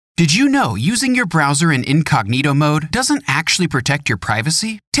Did you know using your browser in incognito mode doesn't actually protect your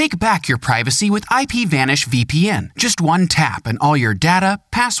privacy? Take back your privacy with IPVanish VPN. Just one tap and all your data,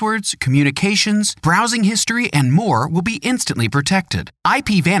 passwords, communications, browsing history, and more will be instantly protected.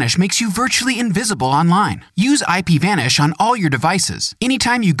 IPVanish makes you virtually invisible online. Use IPVanish on all your devices,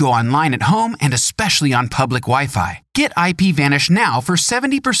 anytime you go online at home and especially on public Wi-Fi. Get IPVanish now for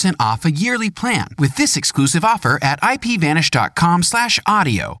 70% off a yearly plan with this exclusive offer at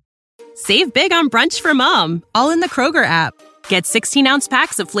ipvanish.com/audio. Save big on brunch for mom, all in the Kroger app. Get 16-ounce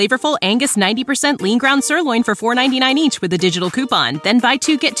packs of flavorful Angus 90% lean ground sirloin for $4.99 each with a digital coupon. Then buy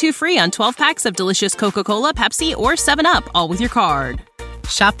 2, get 2 free on 12 packs of delicious Coca-Cola, Pepsi, or 7-Up, all with your card.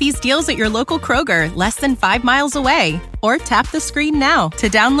 Shop these deals at your local Kroger, less than 5 miles away. Or tap the screen now to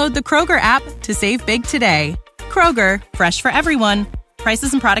download the Kroger app to save big today. Kroger, fresh for everyone.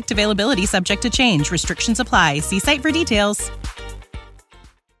 Prices and product availability subject to change. Restrictions apply. See site for details.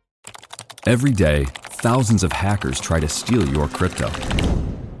 Every day, thousands of hackers try to steal your crypto.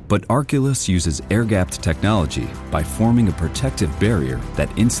 But Arculus uses air-gapped technology by forming a protective barrier that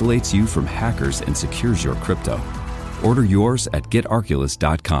insulates you from hackers and secures your crypto. Order yours at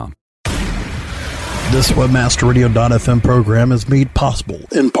getarculus.com. This WebmasterRadio.fm program is made possible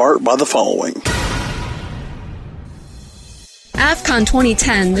in part by the following. AFCON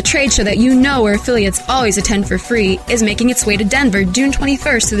 2010, the trade show that you know where affiliates always attend for free, is making its way to Denver June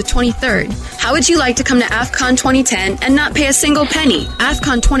 21st through the 23rd. How would you like to come to AFCON 2010 and not pay a single penny?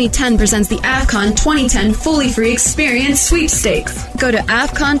 AFCON 2010 presents the AFCON 2010 fully free experience sweepstakes. Go to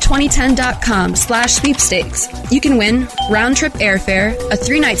AFCON2010.com/sweepstakes. You can win round-trip airfare, a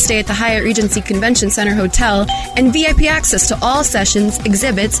 3-night stay at the Hyatt Regency Convention Center Hotel, and VIP access to all sessions,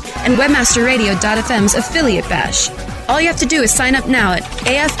 exhibits, and WebmasterRadio.fm's affiliate bash. All you have to do is sign up now at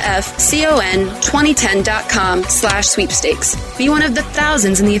AFFCON2010.com/sweepstakes. Be one of the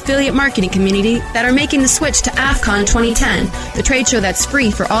thousands in the affiliate marketing community that are making the switch to AFCON 2010, the trade show that's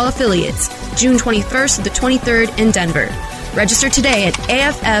free for all affiliates, June 21st to the 23rd in Denver. Register today at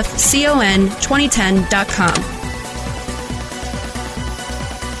AFFCON2010.com.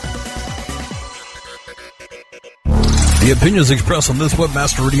 The opinions expressed on this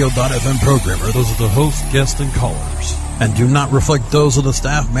WebmasterRadio.fm program are those of the host, guests, and callers, and do not reflect those of the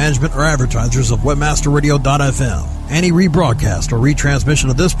staff, management, or advertisers of WebmasterRadio.fm. Any rebroadcast or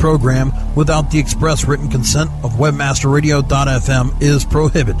retransmission of this program without the express written consent of WebmasterRadio.fm is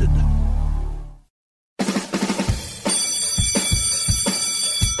prohibited.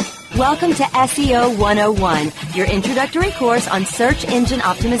 Welcome to SEO 101, your introductory course on search engine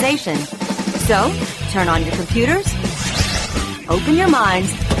optimization. So, turn on your computers, open your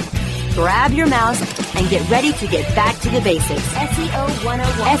minds, grab your mouse, and get ready to get back to the basics. SEO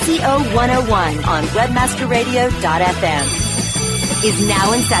 101. SEO 101 on WebmasterRadio.fm is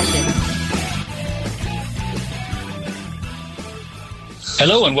now in session.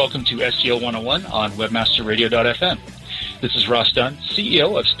 Hello and welcome to SEO 101 on WebmasterRadio.fm. This is Ross Dunn,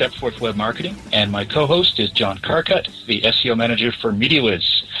 CEO of Stepforth Web Marketing, and my co-host is John Carcutt, the SEO manager for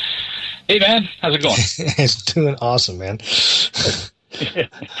MediaWiz. Hey man, how's it going? It's doing awesome, man.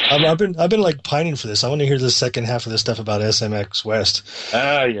 I've been like pining for this. I want to hear the second half of this stuff about SMX West.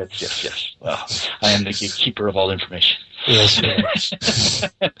 Yes. Well, I am the gatekeeper of all information. Yes.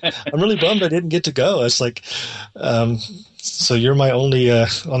 I'm really bummed I didn't get to go. It's like, so you're my only,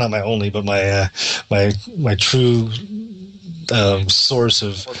 well, not my only, but my true source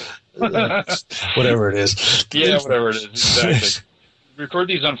of whatever it is. Yeah, whatever it is. Exactly. Record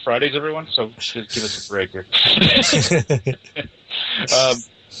these on Fridays, everyone, so just give us a break here.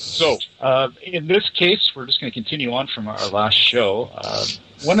 In this case, we're just going to continue on from our last show.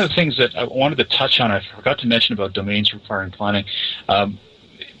 One of the things that I wanted to touch on, I forgot to mention about domains requiring planning.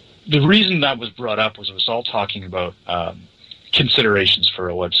 The reason that was brought up was it was all talking about considerations for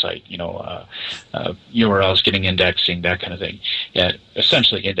a website, URLs getting indexing, that kind of thing. Yeah,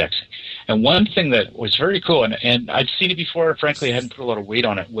 essentially indexing. And one thing that was very cool, and I'd seen it before, frankly I hadn't put a lot of weight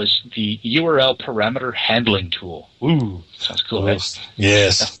on it, was the URL parameter handling tool. Ooh, sounds cool. Oh,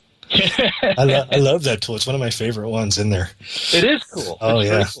 yes. I love that tool. It's one of my favorite ones in there. It is cool. Oh,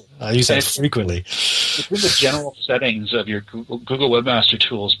 yeah. Cool. I use that frequently. It's in the general settings of your Google Webmaster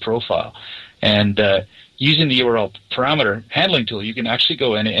Tools profile. And using the URL parameter handling tool, you can actually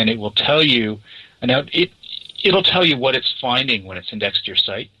go in and it will tell you, it'll tell you what it's finding when it's indexed your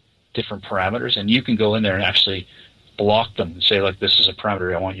site, different parameters, and you can go in there and actually block them and say, like, this is a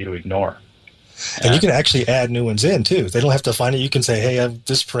parameter I want you to ignore. And you can actually add new ones in, too. They don't have to find it. You can say, hey,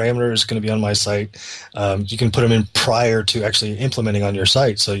 this parameter is going to be on my site. You can put them in prior to actually implementing on your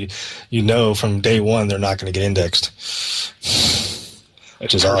site. So you know from day one they're not going to get indexed.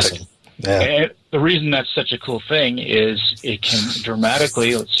 which is awesome. Yeah. And the reason that's such a cool thing is it can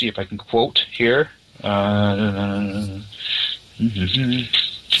dramatically, let's see if I can quote here. Love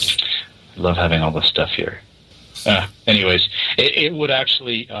having all this stuff here. Anyways, it would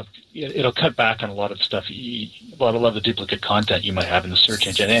actually, it'll cut back on a lot of stuff, a lot of the duplicate content you might have in the search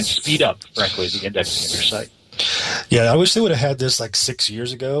engine, and speed up, frankly, the indexing of your site. Yeah, I wish they would have had this like 6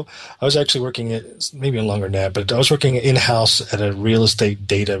 years ago. I was actually working at, maybe longer than that, but I was working in-house at a real estate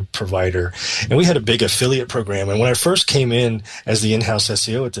data provider, and we had a big affiliate program. And when I first came in as the in-house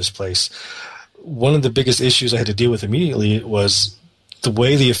SEO at this place, one of the biggest issues I had to deal with immediately was the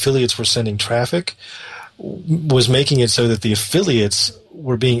way the affiliates were sending traffic was making it so that the affiliates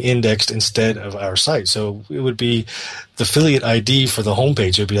were being indexed instead of our site. So it would be the affiliate ID for the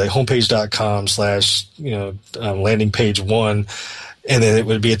homepage. It would be like homepage.com/ landing page 1, and then it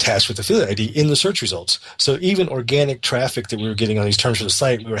would be attached with affiliate ID in the search results. So even organic traffic that we were getting on these terms for the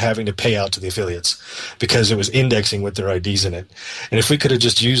site, we were having to pay out to the affiliates because it was indexing with their IDs in it. And if we could have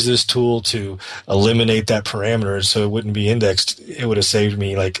just used this tool to eliminate that parameter so it wouldn't be indexed, it would have saved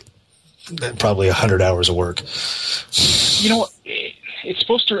me like probably 100 hours of work. You know, it's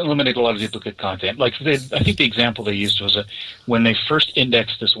supposed to eliminate a lot of duplicate content. Like I think the example they used was when they first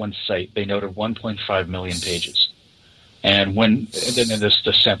indexed this one site, they noted 1.5 million pages. And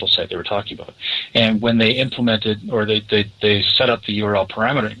the sample site they were talking about, and when they implemented or they set up the URL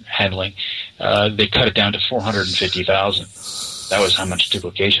parameter handling, they cut it down to 450,000. That was how much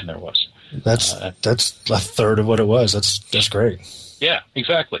duplication there was. That's a third of what it was. That's great. Yeah,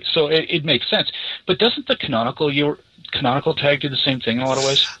 exactly. So it makes sense. But doesn't the canonical tag do the same thing in a lot of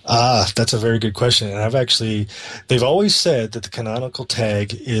ways? That's a very good question. And they've always said that the canonical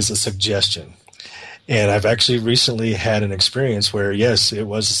tag is a suggestion. And I've actually recently had an experience where, yes, it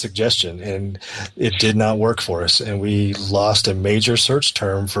was a suggestion, and it did not work for us. And we lost a major search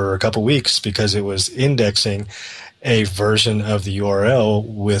term for a couple weeks because it was indexing a version of the URL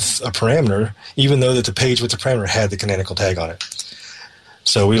with a parameter, even though that the page with the parameter had the canonical tag on it.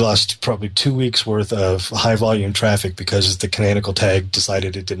 So we lost probably 2 weeks worth of high volume traffic because the canonical tag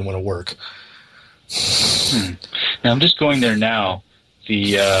decided it didn't want to work. Now I'm just going there now.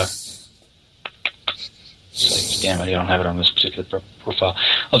 Damn it, I don't have it on this particular profile.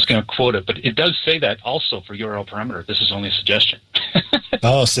 I was going to quote it, but it does say that also for URL parameter. This is only a suggestion.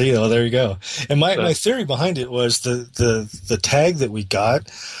 Oh, see, there you go. And my theory behind it was the tag that we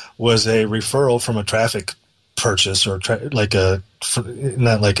got was a referral from a traffic purchase, or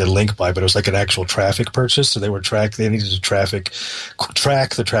not like a link buy, but it was like an actual traffic purchase. So they needed to track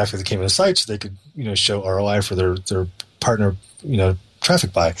the traffic that came to the site, so they could show ROI for their partner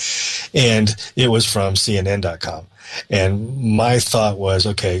traffic buy, and it was from CNN.com. And my thought was,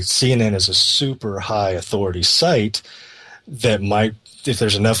 okay, CNN is a super high authority site that might, if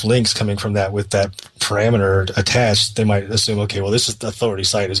there's enough links coming from that with that parameter attached, they might assume, okay, well, this is the authority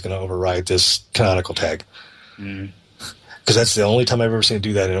site is going to override this canonical tag. Because that's the only time I've ever seen it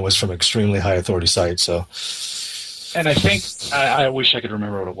do that, and it was from an extremely high authority site. So, and I think I wish I could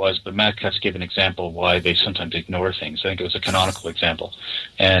remember what it was, but Matt Cutts gave an example of why they sometimes ignore things. I think it was a canonical example,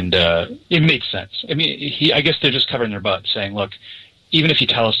 and it makes sense. I mean, I guess they're just covering their butt, saying, "Look, even if you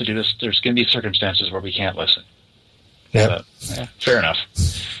tell us to do this, there's going to be circumstances where we can't listen." Yeah, fair enough.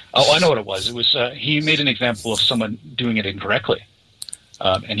 Oh, I know what it was. It was he made an example of someone doing it incorrectly.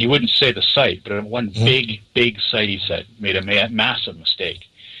 And he wouldn't say the site, but one big site, he said, made a massive mistake.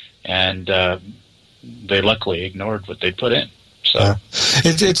 And they luckily ignored what they put in. So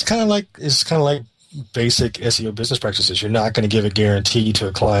it's kind of like basic SEO business practices. You're not going to give a guarantee to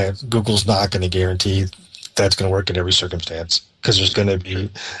a client. Google's not going to guarantee that's going to work in every circumstance because there's going to be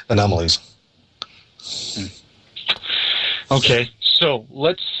anomalies. Okay, so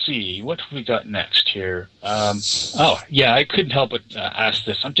let's see. What have we got next here? I couldn't help but ask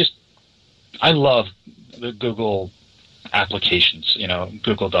this. I love the Google applications,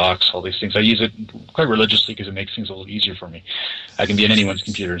 Google Docs, all these things. I use it quite religiously because it makes things a little easier for me. I can be on anyone's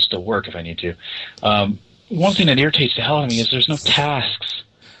computer and still work if I need to. One thing that irritates the hell out of me is there's no tasks.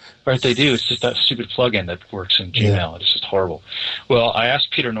 Right, they do. It's just that stupid plugin that works in Gmail. Yeah. It's just horrible. Well, I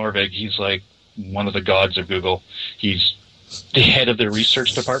asked Peter Norvig. He's like one of the gods of Google. He's the head of the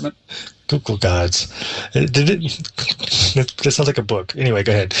research department. Google gods. That sounds like a book. Anyway,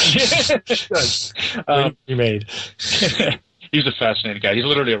 go ahead. It does. You made. He's a fascinating guy. He's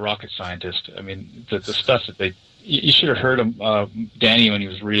literally a rocket scientist. I mean, the stuff that you should have heard him, Danny, when he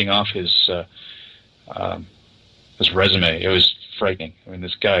was reading off his resume. It was frightening. I mean,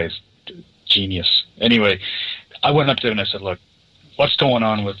 this guy is genius. Anyway, I went up to him and I said, look, what's going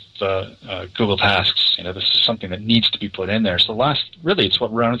on with Google Tasks? This is something that needs to be put in there. So it's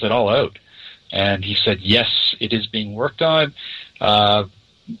what rounds it all out. And he said, yes, it is being worked on.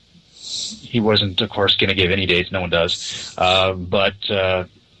 He wasn't, of course, going to give any dates. No one does. But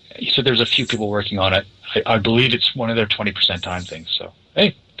he said there's a few people working on it. I believe it's one of their 20% time things. So, hey,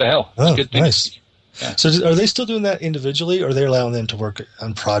 what the hell? It's a good thing. Nice. Yeah. So are they still doing that individually, or are they allowing them to work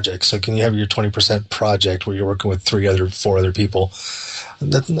on projects? So can you have your 20% project where you're working with 4 other people?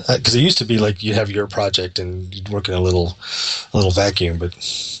 Because it used to be like you have your project and you'd work in a little vacuum, but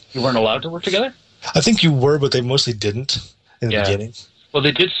you weren't allowed to work together? I think you were, but they mostly didn't in the beginning. Well,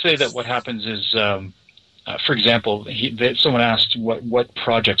 they did say that what happens is, for example, someone asked what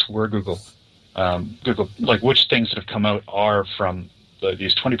projects were Google, like which things that have come out are from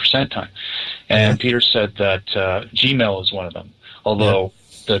these 20% time. And Peter said that Gmail is one of them, although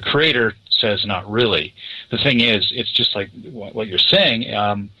the creator says not really. The thing is, it's just like what you're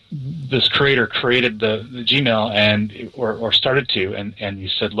saying. This creator created the Gmail or started to, and you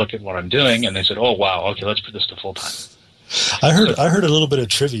said, look at what I'm doing, and they said, oh, wow, okay, let's put this to full time. I heard a little bit of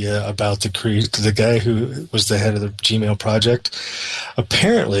trivia about the guy who was the head of the Gmail project.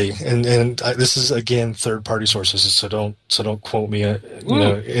 Apparently, and this is again third-party sources, so don't quote me,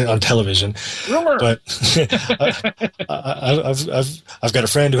 on television. Rumor. But I've got a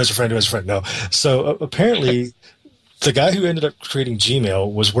friend who has a friend who has a friend. No, so apparently, the guy who ended up creating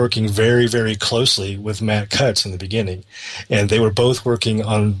Gmail was working very, very closely with Matt Cutts in the beginning, and they were both working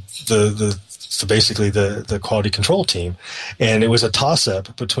on basically the quality control team. And it was a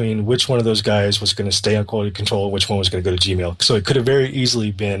toss-up between which one of those guys was going to stay on quality control and which one was going to go to Gmail. So it could have very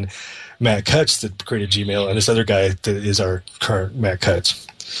easily been Matt Cutts that created Gmail and this other guy that is our current Matt Cutts,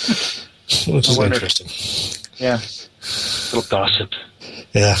 which is interesting. Yeah. Little gossip.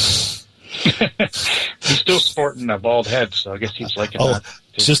 Yeah. He's still sporting a bald head, so I guess he's liking that.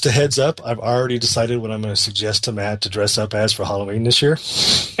 Just a heads up, I've already decided what I'm going to suggest to Matt to dress up as for Halloween this year.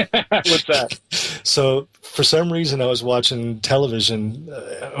 What's that? So, for some reason, I was watching television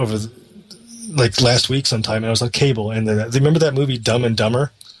over last week sometime, and I was on cable, and remember that movie Dumb and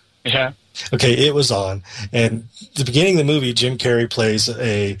Dumber? Yeah. Okay, it was on, and at the beginning of the movie, Jim Carrey plays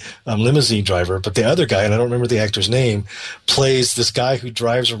a limousine driver, but the other guy, and I don't remember the actor's name, plays this guy who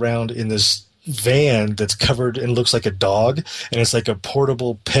drives around in this van that's covered and looks like a dog, and it's like a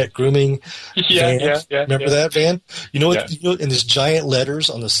portable pet grooming van. Remember that van? You know what? You know, in this giant letters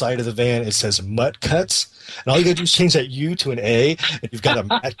on the side of the van, it says Mutt Cutts, and all you got to do is change that U to an A, and you've got a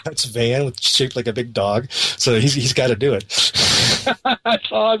Matt Cutts van shaped like a big dog. So he's got to do it. That's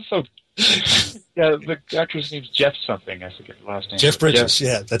awesome. Yeah, the actor's name's Jeff something. I forget the last name. Jeff Bridges.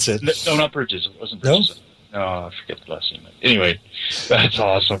 Yeah, that's it. No, not Bridges. It wasn't Bridges. No, I forget the last name. Anyway, that's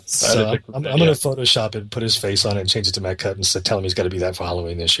awesome. So I'm going to Photoshop it, put his face on it, and change it to Matt Cutts, and tell him he's got to be that for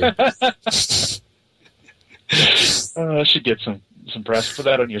Halloween this year. I should get some press. Put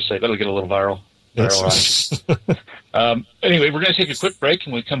that on your site. That'll get a little viral action. Anyway, we're going to take a quick break,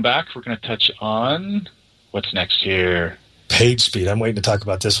 and when we come back, we're going to touch on what's next here. Page speed. I'm waiting to talk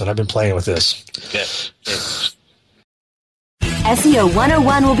about this one. I've been playing with this. Yes. SEO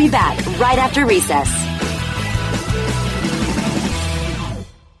 101 will be back right after recess.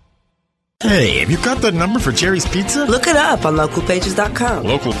 Hey, have you got the number for Jerry's Pizza? Look it up on localpages.com.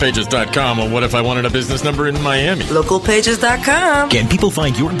 Localpages.com? Well, what if I wanted a business number in Miami? Localpages.com. Can people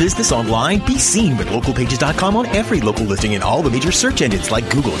find your business online? Be seen with localpages.com on every local listing in all the major search engines like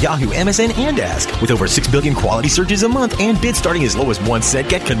Google, Yahoo, MSN, and Ask. With over 6 billion quality searches a month and bids starting as low as 1 cent,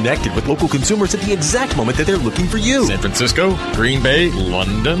 get connected with local consumers at the exact moment that they're looking for you. San Francisco, Green Bay,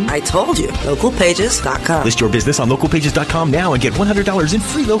 London. I told you. Localpages.com. List your business on localpages.com now and get $100 in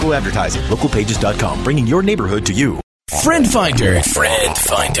free local advertising. Localpages.com, bringing your neighborhood to you. Friend Finder,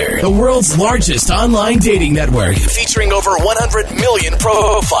 the world's largest online dating network, featuring over 100 million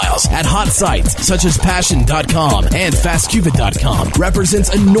profiles at hot sites such as Passion.com and FastCupid.com,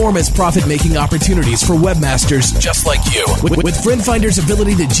 represents enormous profit-making opportunities for webmasters just like you. With Friend Finder's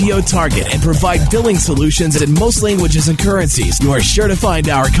ability to geo-target and provide billing solutions in most languages and currencies, you are sure to find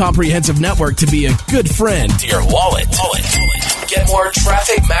our comprehensive network to be a good friend to your wallet. Get more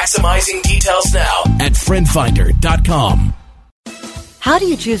traffic maximizing details now at FriendFinder.com. How do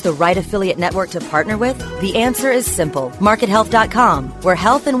you choose the right affiliate network to partner with? The answer is simple. MarketHealth.com, where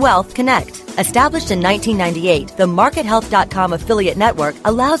health and wealth connect. Established in 1998, the MarketHealth.com affiliate network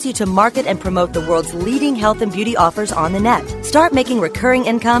allows you to market and promote the world's leading health and beauty offers on the net. Start making recurring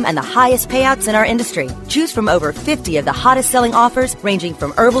income and the highest payouts in our industry. Choose from over 50 of the hottest selling offers, ranging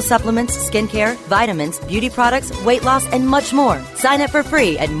from herbal supplements, skincare, vitamins, beauty products, weight loss, and much more. Sign up for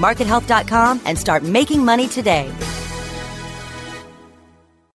free at MarketHealth.com and start making money today.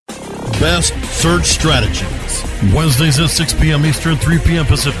 best search strategies. Wednesdays at 6 p.m. Eastern, 3 p.m.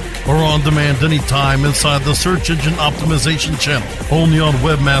 Pacific, or on demand anytime inside the Search Engine Optimization channel, only on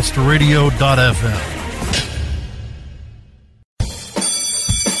webmasterradio.fm.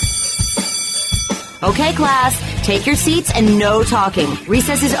 Okay, class, take your seats and no talking.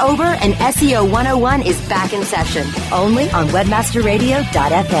 Recess is over and SEO 101 is back in session, only on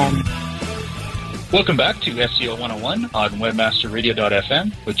webmasterradio.fm. Welcome back to SEO 101 on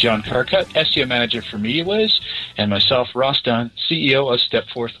webmasterradio.fm with John Carcutt, SEO Manager for MediaWiz, and myself, Ross Dunn, CEO of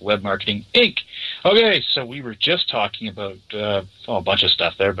Stepforth Web Marketing, Inc. Okay, so we were just talking about a bunch of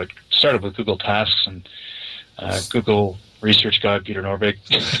stuff there, but started with Google Tasks and Google Research Guide, Peter Norvig.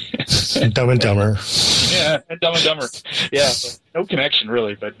 And Dumb and Dumber. Yeah, and Dumb and Dumber. Yeah, no connection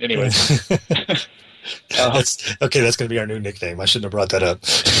really, but anyway. That's going to be our new nickname. I shouldn't have brought that up.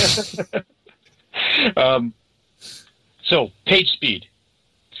 So, page speed.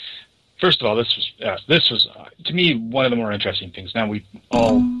 First of all, this was to me one of the more interesting things. Now we've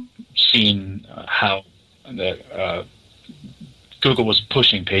all seen how Google was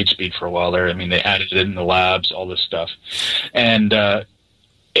pushing page speed for a while there. I mean, they added it in the labs, all this stuff, and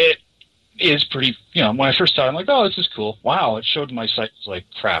it is pretty. When I first saw it, I'm like, oh, this is cool. Wow, it showed my site was like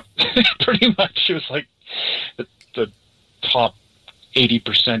crap. Pretty much, it was like the top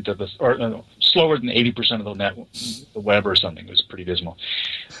 80% of slower than 80% of the web or something. It was pretty dismal.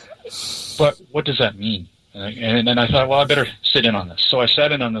 But what does that mean? And then I thought, well, I better sit in on this. So I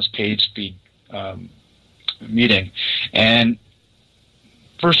sat in on this page speed meeting. And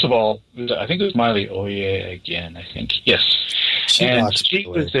first of all, I think it was Miley Oye again, I think. Yes. And she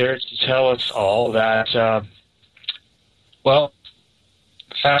was there to tell us all that,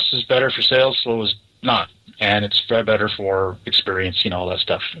 fast is better for sales, slow is not. And it's better for experience, all that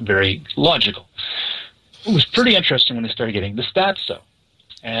stuff. Very logical. It was pretty interesting when I started getting the stats, though.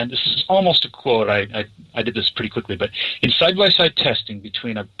 And this is almost a quote. I did this pretty quickly, but in side-by-side testing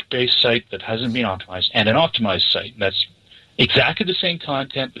between a base site that hasn't been optimized and an optimized site, that's exactly the same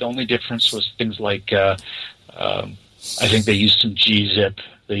content. The only difference was things like I think they used some gzip.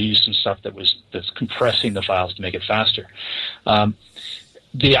 They used some stuff that's compressing the files to make it faster.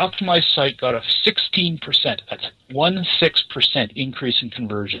 The optimized site got a 16%, that's 16% increase in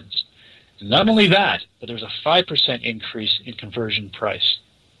conversions. And not only that, but there's a 5% increase in conversion price.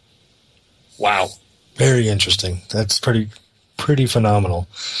 Wow. Very interesting. That's pretty phenomenal.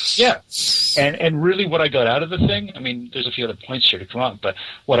 Yeah. And really what I got out of the thing, I mean, there's a few other points here to come up, but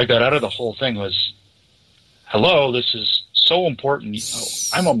what I got out of the whole thing was, hello, this is so important.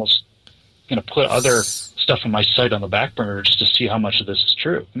 I'm almost going to put other stuff on my site on the back burner just to see how much of this is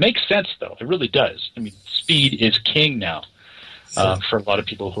true. It makes sense, though. It really does. I mean, speed is king now for a lot of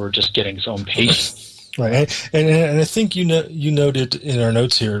people who are just getting so impatient. Right, and I think you noted in our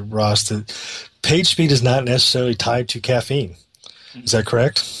notes here, Ross, that page speed is not necessarily tied to caffeine. Is that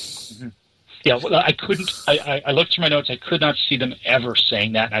correct? Mm-hmm. Yeah, well, I couldn't. I looked through my notes. I could not see them ever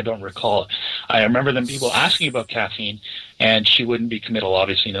saying that, and I don't recall it. I remember them people asking about caffeine, and she wouldn't be committal.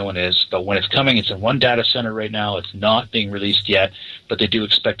 Obviously, no one is. But when it's coming, it's in one data center right now. It's not being released yet, but they do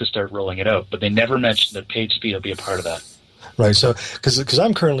expect to start rolling it out. But they never mentioned that page speed will be a part of that. Right, so because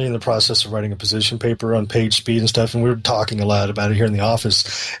I'm currently in the process of writing a position paper on page speed and stuff, and we're talking a lot about it here in the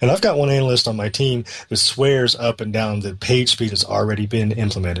office. And I've got one analyst on my team that swears up and down that page speed has already been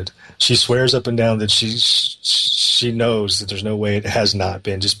implemented. She swears up and down that she knows that there's no way it has not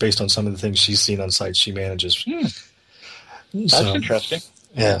been, just based on some of the things she's seen on sites she manages. That's interesting.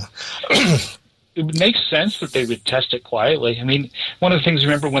 Yeah. It would make sense that they would test it quietly. I mean, one of the things,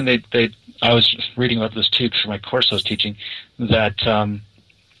 remember when I was reading about this too for my course I was teaching, that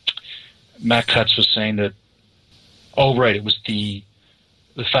Matt Cutts was saying that, it was the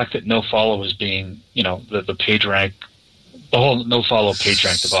fact that no-follow was being, the page rank, the whole no-follow page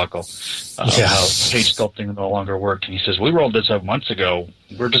rank debacle, how page sculpting no longer worked. And he says, we rolled this out months ago.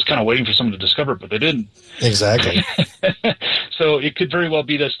 We're just kind of waiting for someone to discover it, but they didn't. Exactly. So it could very well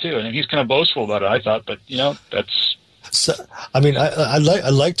be this too. And he's kind of boastful about it, I thought, but, that's... So, I mean, I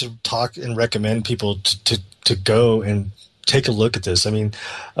like to talk and recommend people to go and take a look at this. I mean,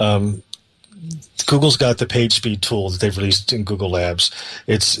 Google's got the page speed tool that they've released in Google Labs.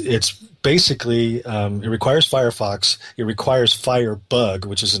 It's basically it requires Firefox. It requires Firebug,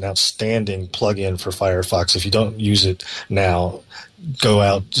 which is an outstanding plugin for Firefox. If you don't use it now, go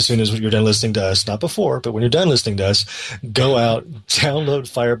out as soon as you're done listening to us. Not before, but when you're done listening to us, go out, download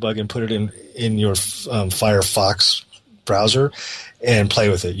Firebug, and put it in your Firefox browser and play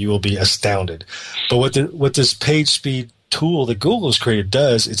with it. You will be astounded. But what this page speed tool that Google's created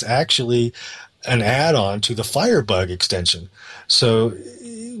does, it's actually an add-on to the Firebug extension. So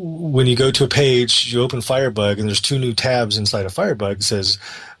when you go to a page, you open Firebug, and there's 2 new tabs inside of Firebug. It says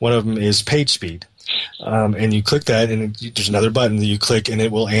one of them is page speed. And you click that, and there's another button that you click, and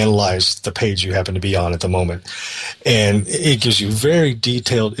it will analyze the page you happen to be on at the moment. And it gives you very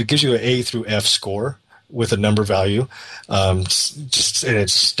detailed, it gives you an A through F score with a number value. And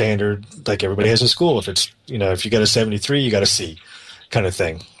it's standard, like everybody has in school. If it's, if you got a 73, you got a C kind of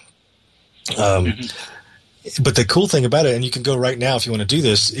thing. But the cool thing about it, and you can go right now if you want to do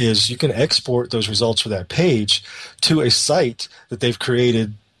this, is you can export those results for that page to a site that they've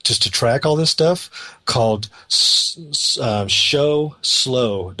created just to track all this stuff called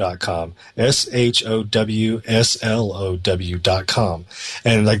showslow.com, SHOWSLOW.com.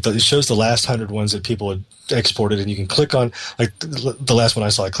 And it shows the last 100 ones that people had exported, and you can click on, like the last one I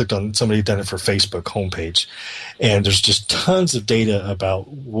saw, I clicked on, somebody had done it for Facebook homepage. And there's just tons of data about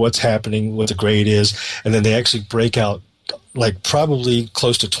what's happening, what the grade is, and then they actually break out like probably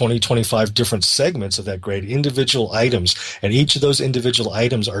close to 20, 25 different segments of that grade, individual items, and each of those individual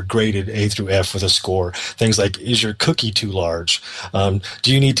items are graded A through F with a score. Things like, is your cookie too large? Do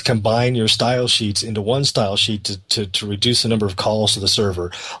you need to combine your style sheets into one style sheet to reduce the number of calls to the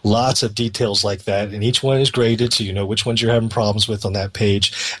server? Lots of details like that, and each one is graded so you know which ones you're having problems with on that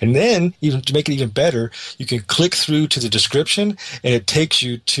page. And then, even to make it even better, you can click through to the description, and it takes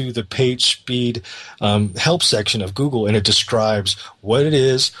you to the page speed help section of Google, and it describes what it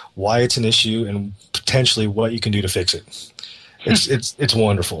is, why it's an issue, and potentially what you can do to fix it. It's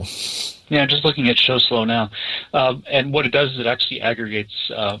wonderful. Yeah, I'm just looking at ShowSlow now, and what it does is it actually aggregates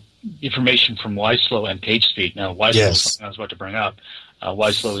information from YSlow and PageSpeed. Now, YSlow is something I was about to bring up.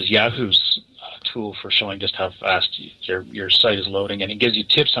 YSlow is Yahoo's tool for showing just how fast your site is loading, and it gives you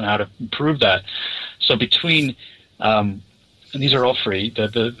tips on how to improve that. So between and these are all free.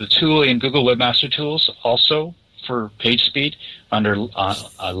 The tool in Google Webmaster Tools also for page speed under Labs,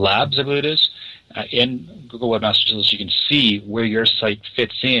 I believe it is. In Google Webmaster Tools, you can see where your site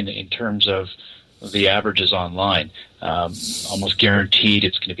fits in terms of the averages online. Almost guaranteed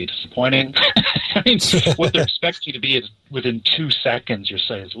it's going to be disappointing. I mean, what they're expecting you to be is within 2 seconds your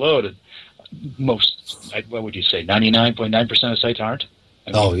site is loaded. Most, what would you say, 99.9% of sites aren't?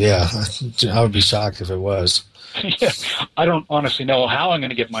 I would be shocked if it was. Yeah, I don't honestly know how I'm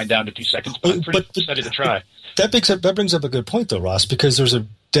going to get mine down to 2 seconds, but I'm pretty excited to try. That brings up a good point, though, Ross, because there's a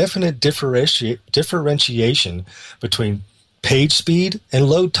definite differentiation between page speed and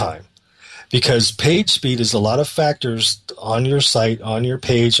load time. Because page speed is a lot of factors on your site, on your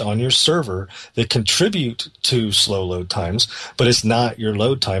page, on your server that contribute to slow load times, but it's not your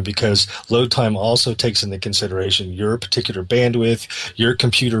load time, because load time also takes into consideration your particular bandwidth, your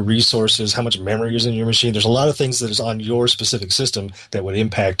computer resources, how much memory is in your machine. There's a lot of things that is on your specific system that would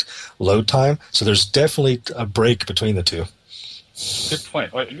impact load time. So there's definitely a break between the two. Good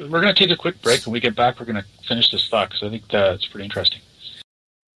point. We're going to take a quick break. When we get back, we're going to finish this thought, because I think it's pretty interesting.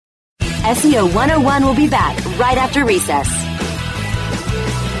 SEO 101 will be back right after recess.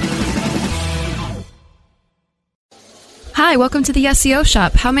 Hi, welcome to the SEO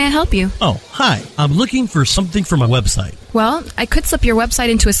shop. How may I help you? Oh, hi. I'm looking for something for my website. Well, I could slip your website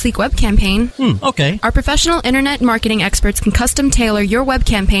into a sleek web campaign. Okay. Our professional internet marketing experts can custom tailor your web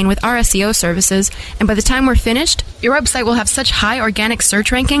campaign with our SEO services, and by the time we're finished, your website will have such high organic search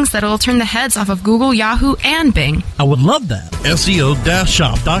rankings that it'll turn the heads off of Google, Yahoo, and Bing. I would love that.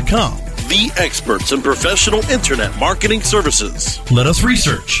 SEO-shop.com. The experts in professional internet marketing services. Let us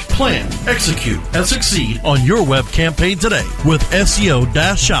research, plan, execute, and succeed on your web campaign today with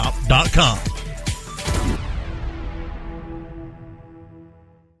SEO-shop.com.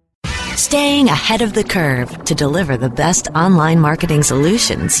 Staying ahead of the curve to deliver the best online marketing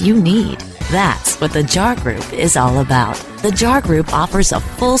solutions you need. That's what the JAR Group is all about. The JAR Group offers a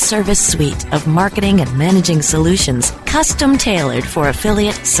full-service suite of marketing and managing solutions custom-tailored for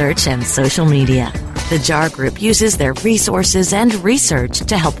affiliate, search, and social media. The JAR Group uses their resources and research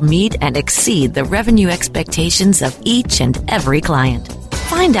to help meet and exceed the revenue expectations of each and every client.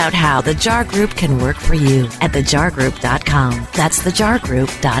 Find out how the JAR Group can work for you at thejargroup.com. That's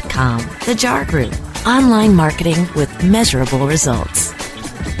thejargroup.com. The JAR Group. Online marketing with measurable results.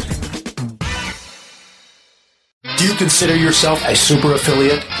 Do you consider yourself a super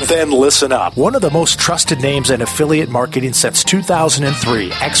affiliate? Then listen up. One of the most trusted names in affiliate marketing since 2003,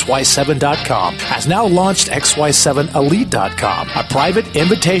 XY7.com, has now launched XY7Elite.com, a private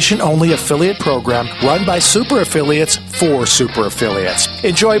invitation-only affiliate program run by super affiliates for super affiliates.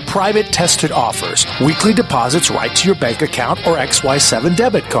 Enjoy private tested offers, weekly deposits right to your bank account or XY7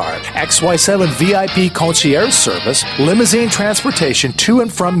 debit card, XY7 VIP concierge service, limousine transportation to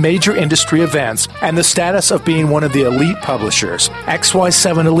and from major industry events, and the status of being one of of the elite publishers.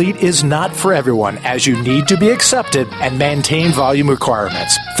 XY7 Elite is not for everyone, as you need to be accepted and maintain volume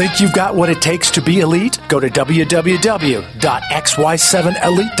requirements. Think you've got what it takes to be elite? Go to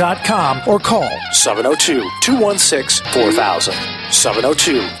www.xy7elite.com or call 702-216-4000.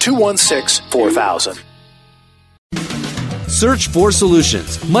 702-216-4000. Search for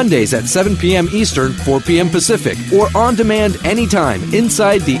Solutions, Mondays at 7 p.m. Eastern, 4 p.m. Pacific, or on demand anytime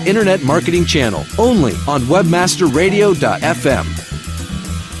inside the Internet Marketing Channel, only on webmasterradio.fm.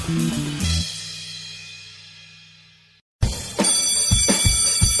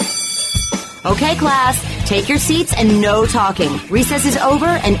 Okay, class, take your seats and no talking. Recess is over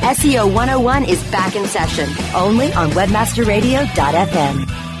and SEO 101 is back in session, only on webmasterradio.fm.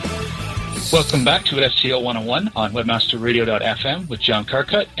 Welcome back to SEO 101 on webmasterradio.fm with John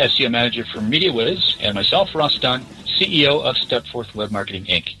Carcutt, SEO manager for MediaWiz, and myself, Ross Dunn, CEO of Stepforth Web Marketing,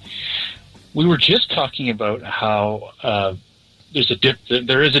 Inc. We were just talking about how there is a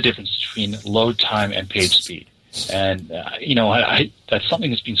difference between load time and page speed. And, that's something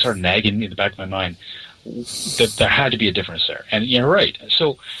that's been sort of nagging me in the back of my mind, that there had to be a difference there. And you're right.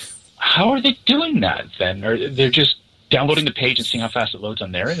 So how are they doing that then? Or they're just downloading the page and seeing how fast it loads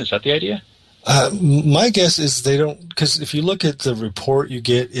on their end? Is that the idea? My guess is they don't, because if you look at the report you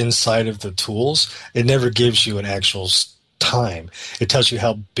get inside of the tools, it never gives you an actual time. It tells you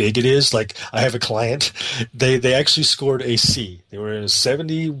how big it is. Like, I have a client, they actually scored a C. They were in a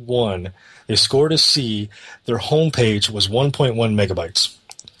 71. They scored a C. Their homepage was 1.1 megabytes.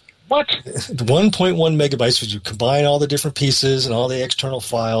 What? 1.1 megabytes, would you combine all the different pieces and all the external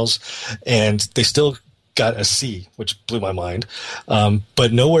files, and they still got a C, which blew my mind.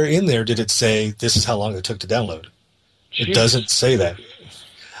 But nowhere in there did it say this is how long it took to download. Jeez. It doesn't say that.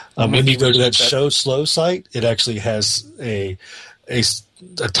 When you go to that Show Slow site, it actually has a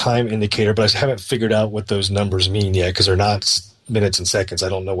time indicator, but I haven't figured out what those numbers mean yet because they're not minutes and seconds. I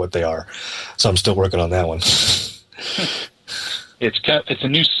don't know what they are, so I'm still working on that one. It's a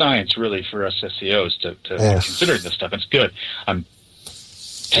new science, really, for us SEOs to consider this stuff. It's good. I'm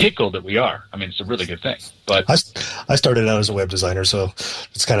tickled that we are. I mean, it's a really good thing. But I started out as a web designer, so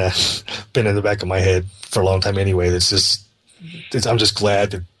it's kind of been in the back of my head for a long time anyway. I'm just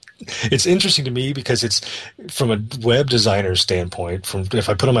glad that it's interesting to me because it's from a web designer standpoint. If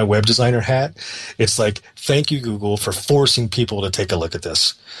I put on my web designer hat, it's like, thank you, Google, for forcing people to take a look at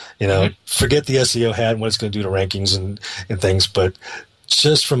this. Forget the SEO hat and what it's going to do to rankings and things, but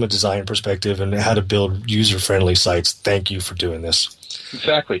just from a design perspective and how to build user-friendly sites, thank you for doing this.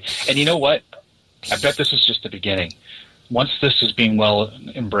 Exactly. And you know what? I bet this is just the beginning. Once this is being well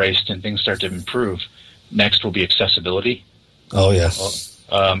embraced and things start to improve, next will be accessibility. Oh, yeah.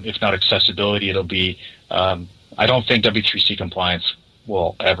 If not accessibility, it'll be I don't think W3C compliance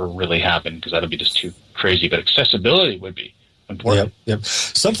will ever really happen because that'll be just too crazy. But accessibility would be important. Yep.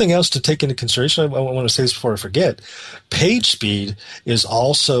 Something else to take into consideration, I want to say this before I forget, page speed is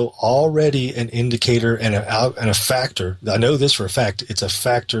also already an indicator and a factor. I know this for a fact. It's a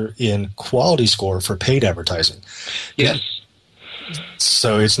factor in quality score for paid advertising. Yes.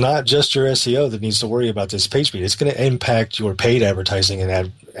 So it's not just your SEO that needs to worry about this page speed. It's going to impact your paid advertising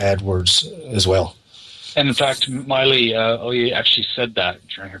and AdWords as well. And in fact, Miley actually said that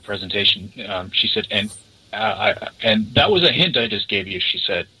during her presentation. She said, and that was a hint I just gave you, she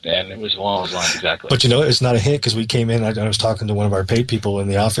said, and it was along those lines exactly. But it's not a hint because we came in, I was talking to one of our paid people in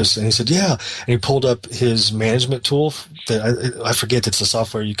the office, and he said, yeah, and he pulled up his management tool. I forget, it's the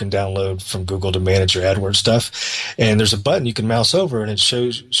software you can download from Google to manage your AdWords stuff, and there's a button you can mouse over, and it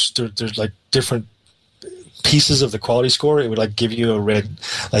shows there's like different pieces of the quality score. It would like give you a red,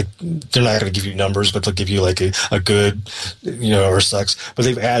 like they're not going to give you numbers, but they'll give you like a good, or sucks. But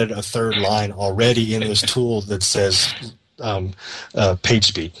they've added a third line already in this tool that says page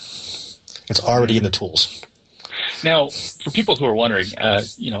speed. It's already in the tools. Now, for people who are wondering,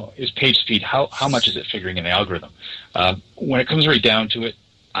 is page speed, how much is it figuring in the algorithm? When it comes right down to it,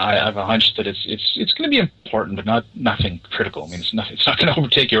 I have a hunch that it's going to be important, but nothing critical. I mean, it's not going to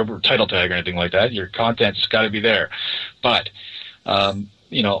overtake your title tag or anything like that. Your content's got to be there. But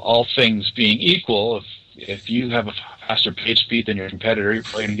all things being equal, if you have a faster page speed than your competitor, you're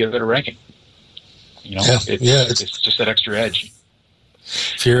probably going to get a better ranking. It's just that extra edge.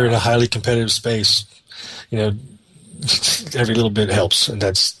 If you're in a highly competitive space, every little bit helps, and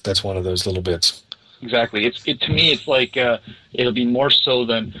that's one of those little bits. Exactly. To me, it's like it'll be more so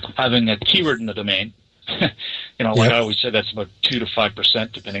than having a keyword in the domain. Like I always said, that's about 2 to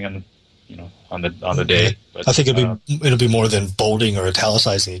 5%, depending on on the day. But I think it'll be more than bolding or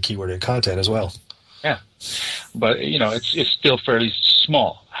italicizing a keyword in content as well. Yeah, but it's still fairly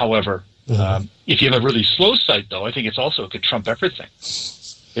small. However, Mm-hmm. If you have a really slow site, though, I think it's also it could trump everything.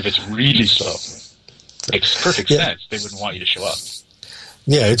 If it's really slow, makes perfect sense. They wouldn't want you to show up.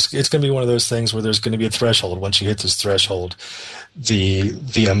 Yeah, it's going to be one of those things where there's going to be a threshold. Once you hit this threshold,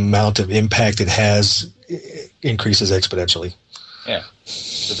 the amount of impact it has increases exponentially. Yeah,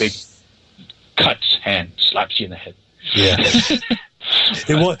 the big cuts hand slaps you in the head. Yeah.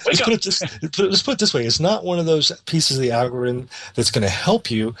 Let's put it this way. It's not one of those pieces of the algorithm that's going to help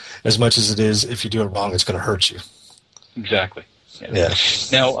you as much as it is if you do it wrong, it's going to hurt you. Exactly. Yeah.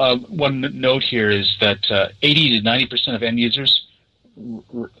 Now, one note here is that 80 to 90% of end users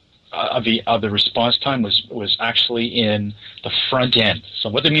of the response time was actually in the front end. So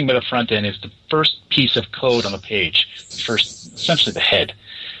what they mean by the front end is the first piece of code on the page, essentially the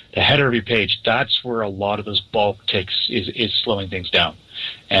header of your page. That's where a lot of those bulk ticks is slowing things down,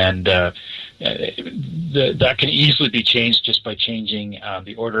 and that can easily be changed just by changing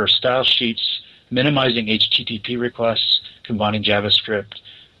the order of style sheets, minimizing HTTP requests, combining JavaScript,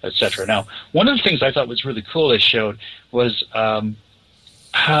 etc. Now, one of the things I thought was really cool they showed was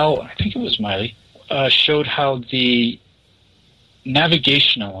how, I think it was Miley, showed how the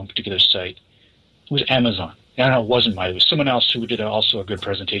navigation on one particular site was Amazon. No, it wasn't Miley. It was someone else who did also a good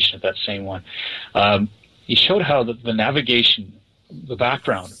presentation at that same one. He showed how the navigation, the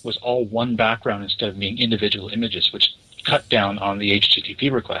background, was all one background instead of being individual images, which cut down on the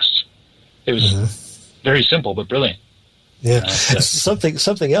HTTP requests. It was very simple but brilliant. Yeah,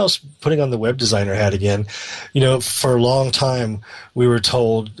 something else, putting on the web designer hat again, for a long time we were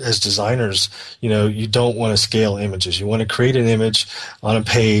told as designers, you don't want to scale images. You want to create an image on a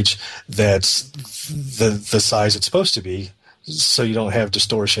page that's the size it's supposed to be, so you don't have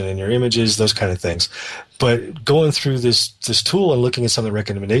distortion in your images, those kind of things. But going through this tool and looking at some of the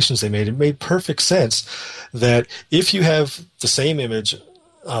recommendations they made, it made perfect sense that if you have the same image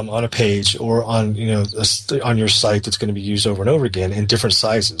on a page or on on your site that's going to be used over and over again in different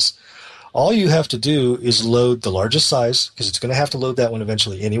sizes, all you have to do is load the largest size, because it's going to have to load that one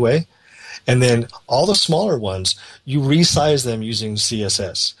eventually anyway, and then all the smaller ones you resize them using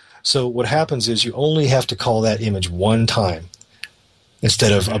CSS. So what happens is you only have to call that image one time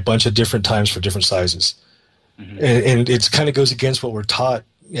instead of a bunch of different times for different sizes. And it kind of goes against what we're taught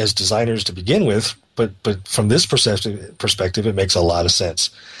as designers to begin with, but from this perspective, it makes a lot of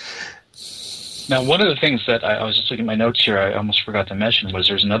sense. Now, one of the things that I was just looking at my notes here, I almost forgot to mention, was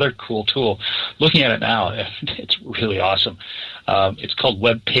there's another cool tool. Looking at it now, it's really awesome. It's called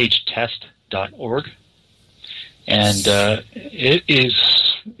webpagetest.org, and it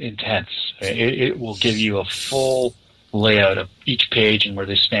is intense. It will give you a full layout of each page and where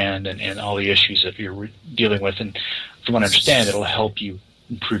they stand and all the issues that you're dealing with. And from what I understand, it'll help you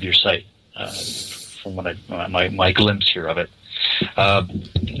improve your site. From what my glimpse here of it.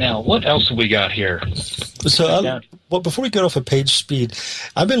 Now, what else have we got here? So, before we get off of page speed,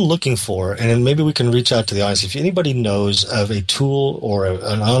 I've been looking for, and maybe we can reach out to the audience, if anybody knows of a tool or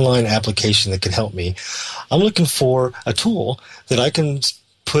an online application that can help me. I'm looking for a tool that I can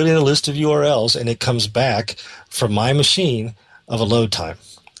put in a list of URLs and it comes back from my machine of a load time.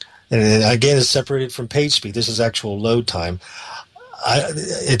 And again, it's separated from page speed. This is actual load time.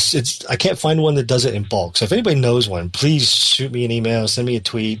 I can't find one that does it in bulk. So if anybody knows one, please shoot me an email, send me a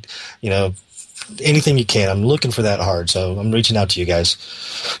tweet, anything you can. I'm looking for that hard, so I'm reaching out to you guys.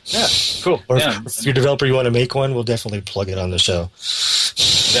 Yeah, cool. Or if you're a developer, you want to make one, we'll definitely plug it on the show.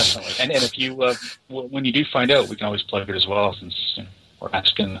 Definitely. And if you, when you do find out, we can always plug it as well, since we're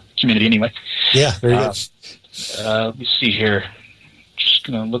asking the community anyway. Yeah, very good. Let me see here. Just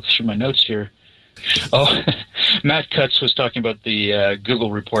going to look through my notes here. Oh, Matt Cutts was talking about the Google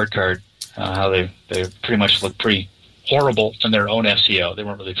report card, how they pretty much look pretty horrible in their own SEO. They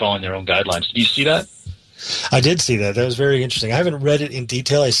weren't really following their own guidelines. Did you see that? I did see that. That was very interesting. I haven't read it in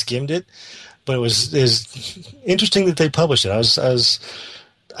detail. I skimmed it, but it was interesting that they published it.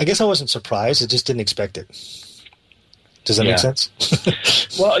 I guess I wasn't surprised. I just didn't expect it. Does that make sense?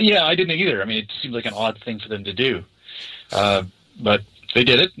 Well, yeah, I didn't either. I mean, it seemed like an odd thing for them to do, but they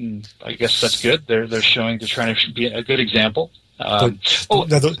did it, and I guess that's good. They're trying to be a good example. Now,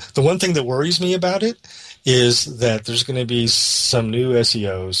 the one thing that worries me about it is that there's going to be some new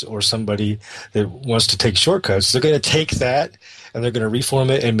SEOs or somebody that wants to take shortcuts. They're going to take that and they're going to reform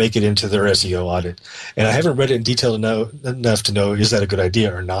it and make it into their SEO audit. And I haven't read it in detail enough to know, is that a good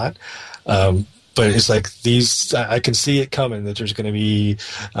idea or not? But it's like I can see it coming, that there's going to be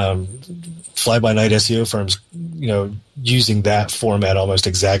fly-by-night SEO firms, using that format almost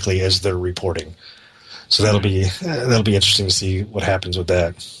exactly as their reporting. So that'll be interesting to see what happens with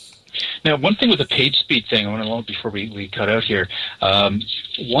that. Now, one thing with the page speed thing, I want to know before we cut out here.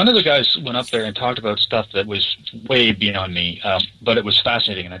 One of the guys went up there and talked about stuff that was way beyond me, but it was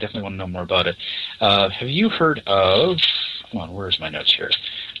fascinating, and I definitely want to know more about it. Have you heard of? Come on, where's my notes here?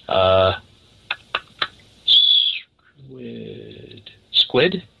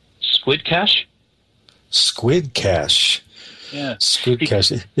 Squid Cash. Squid Cash. Yeah. Squid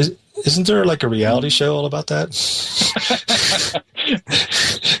Cash. Isn't there like a reality show all about that?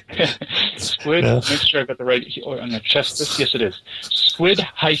 Squid, No. make sure I got the right, I'm going to check this. Yes, it is.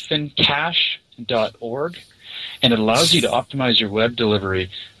 Squid-cash.org, and it allows you to optimize your web delivery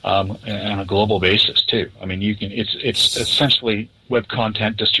on a global basis too. I mean, you can. It's essentially web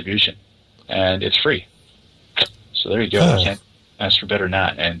content distribution, and it's free. So there you go. Oh. You can't ask for better than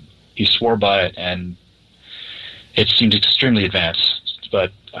that. And he swore by it, and it seems extremely advanced,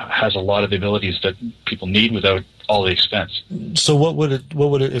 but has a lot of the abilities that people need without all the expense. So what would it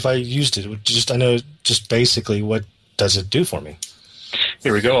if I used it? Just basically, what does it do for me?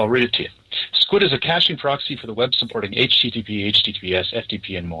 Here we go. I'll read it to you. Squid is a caching proxy for the web supporting HTTP, HTTPS,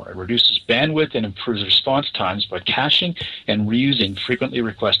 FTP, and more. It reduces bandwidth and improves response times by caching and reusing frequently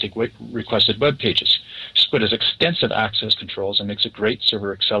requested web pages. Squid has extensive access controls and makes a great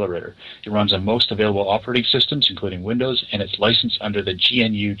server accelerator. It runs on most available operating systems, including Windows, and it's licensed under the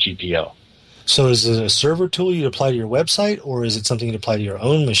GNU GPL. So is it a server tool you'd apply to your website, or is it something you'd apply to your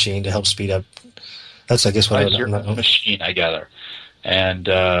own machine to help speed up? That's, I guess, what Your machine, I gather. And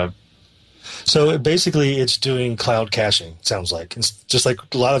so basically it's doing cloud caching, it sounds like. It's just like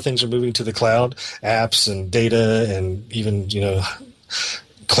a lot of things are moving to the cloud, apps and data and even,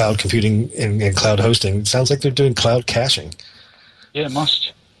 cloud computing and cloud hosting. It sounds like they're doing cloud caching. Yeah, it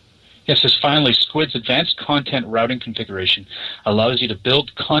must. Yes, it says finally, Squid's advanced content routing configuration allows you to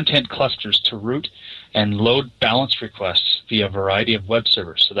build content clusters to route and load balance requests via a variety of web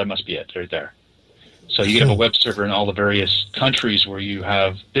servers. So that must be it right there. So you can have a web server in all the various countries where you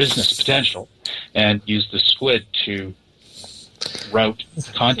have business potential and use the Squid to route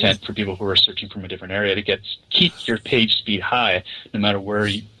content for people who are searching from a different area to keep your page speed high no matter where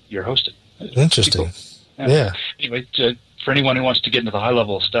you're hosted. Interesting. Yeah. Anyway, for anyone who wants to get into the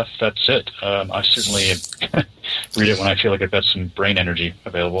high-level stuff, that's it. I certainly read it when I feel like I've got some brain energy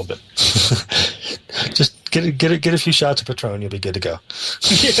available. But just get a few shots of Patron, you'll be good to go.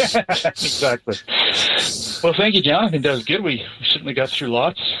 Yeah, exactly. Well, thank you, John. I think that was good. We certainly got through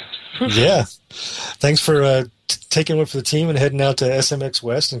lots. Yeah. Thanks for taking one for the team and heading out to SMX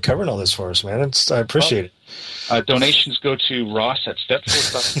West and covering all this for us, man. I appreciate it. Donations go to Ross at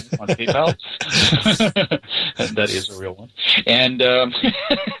Stepforth on PayPal. That is a real one. And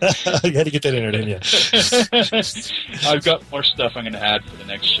you had to get that in there, didn't you? I've got more stuff I'm going to add for the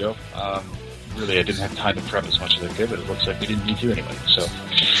next show. Really, I didn't have time to prep as much as I could, but it looks like we didn't need to anyway. So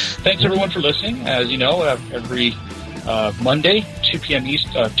thanks, everyone, for listening. As you know, every Monday, 2 p.m.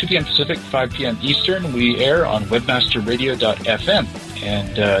 Pacific, 5 p.m. Eastern, we air on webmasterradio.fm.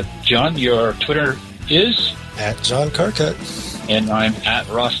 And John, your Twitter is? At John Carcutt. And I'm at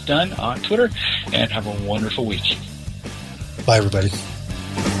Ross Dunn on Twitter. And have a wonderful week. Bye, everybody.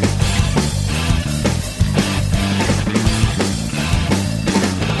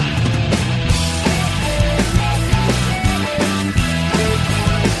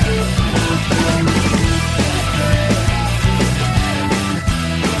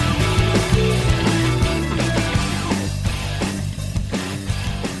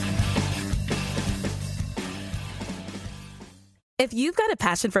 If you've got a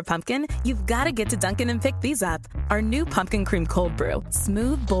passion for pumpkin, you've got to get to Dunkin' and pick these up. Our new Pumpkin Cream Cold Brew.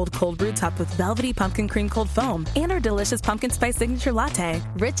 Smooth, bold cold brew topped with velvety pumpkin cream cold foam. And our delicious pumpkin spice signature latte.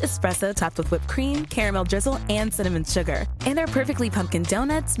 Rich espresso topped with whipped cream, caramel drizzle, and cinnamon sugar. And our perfectly pumpkin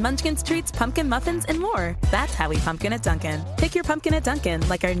donuts, munchkins treats, pumpkin muffins, and more. That's how we pumpkin at Dunkin'. Pick your pumpkin at Dunkin',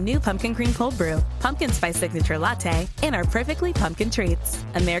 like our new Pumpkin Cream Cold Brew, pumpkin spice signature latte, and our perfectly pumpkin treats.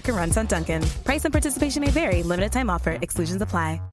 America runs on Dunkin'. Price and participation may vary. Limited time offer. Exclusions apply.